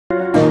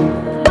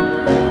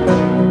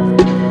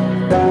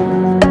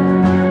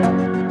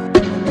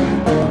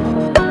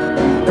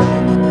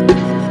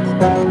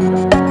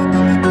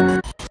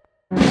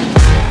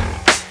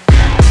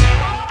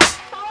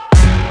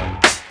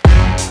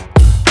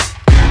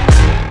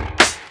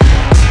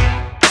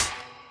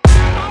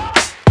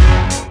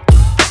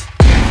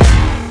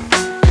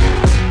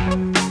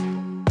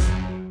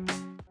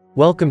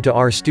Welcome to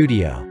our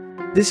studio.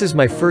 This is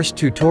my first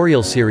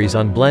tutorial series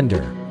on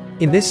Blender.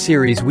 In this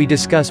series we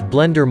discuss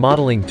Blender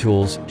modeling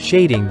tools,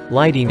 shading,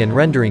 lighting and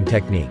rendering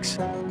techniques.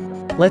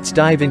 Let's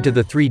dive into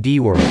the 3D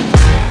world.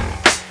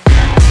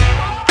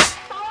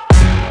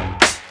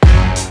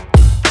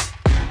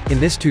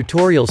 In this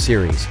tutorial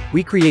series,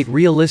 we create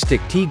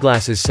realistic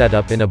T-glasses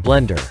setup in a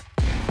Blender.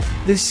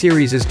 This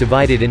series is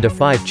divided into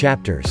 5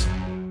 chapters: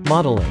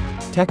 modeling,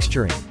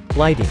 texturing,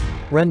 lighting,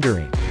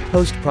 rendering,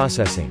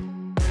 post-processing.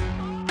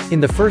 In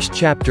the first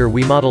chapter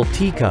we model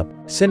teacup,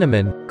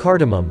 cinnamon,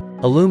 cardamom,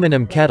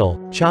 aluminum kettle,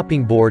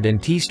 chopping board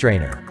and tea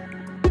strainer.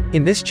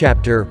 In this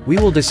chapter, we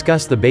will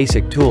discuss the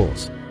basic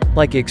tools,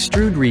 like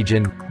extrude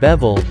region,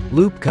 bevel,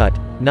 loop cut,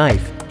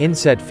 knife,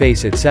 inset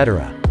face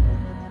etc.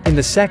 In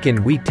the second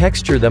we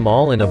texture them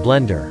all in a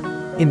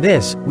Blender. In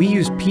this, we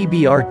use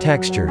PBR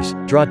textures,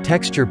 draw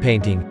texture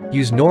painting,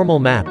 use normal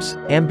maps,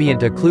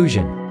 ambient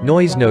occlusion,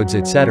 noise nodes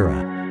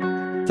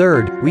etc.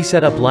 Third, we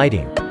set up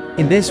lighting.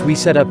 In this we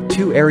set up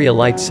 2 area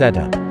light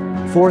setup.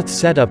 Fourth,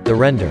 set up the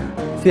render.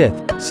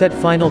 Fifth, set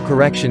final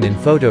correction in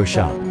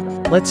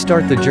Photoshop. Let's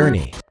start the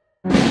journey.